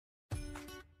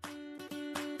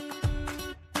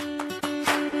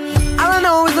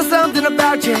something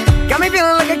about you got me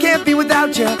feeling like I can't be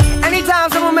without you.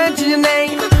 Anytime someone mentions your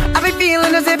name, I be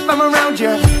feeling as if I'm around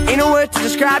you. Ain't no word to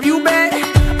describe you, babe.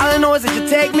 All I know is that you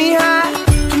take me high.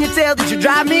 Can you tell that you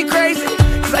drive me crazy?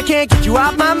 Cause I can't get you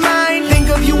off my mind. Think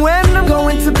of you when I'm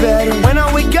going to bed, and when I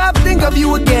wake up, think of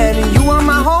you again. And you are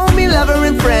my homie, lover,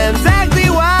 and friend. Exactly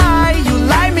why you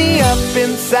light me up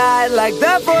inside like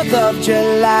the 4th of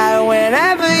July.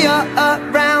 Whenever you're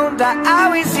around, I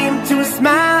always seem to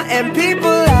smile. And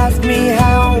people ask me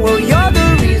how, well, you're the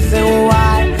reason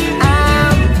why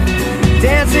I'm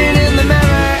dancing in the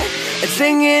mirror and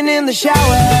singing in the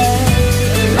shower.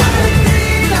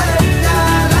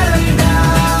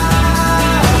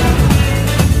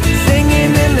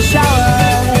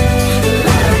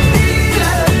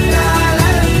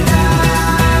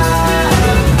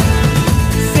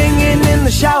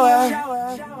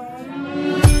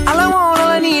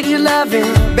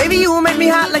 Baby, you make me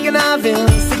hot like an oven.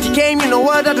 Since you came, you know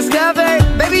what I discovered.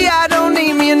 Baby, I don't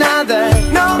need me another.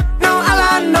 No, no, all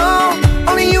I know,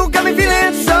 only you got me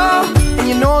feeling so. And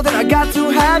you know that I got to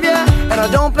have you, and I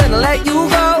don't plan to let you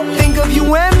go. Think of you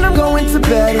when I'm going to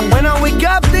bed, and when I wake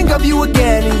up, think of you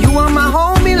again. And you are my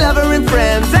homie, lover, and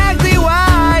friend. Exactly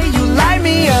why you light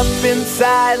me up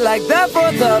inside like the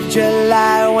 4th of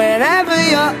July. Whenever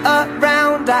you're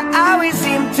around, I always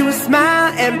seem to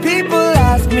smile. And people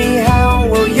ask me how,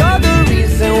 well, you're the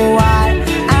reason why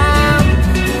I'm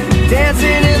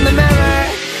dancing in the mirror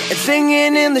and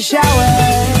singing in the shower.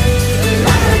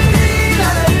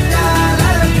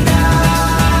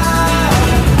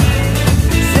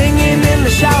 Singing in the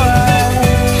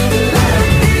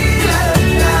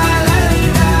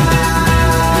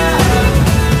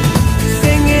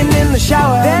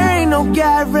shower. There ain't no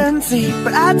guarantee,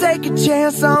 but I take a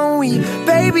chance on we.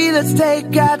 Baby, let's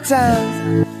take our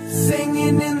time,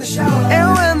 singing in the shower.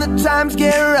 And when the times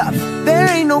get rough, there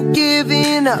ain't no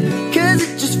giving up, cause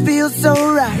it just feels so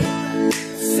right,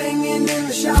 singing in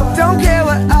the shower. Don't care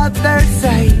what others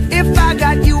say, if I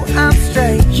got you, I'm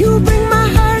straight. You bring my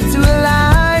heart to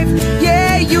life,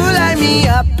 yeah, you light me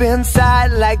up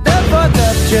inside like the 4th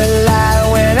of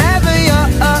July. Whenever you're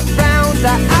around,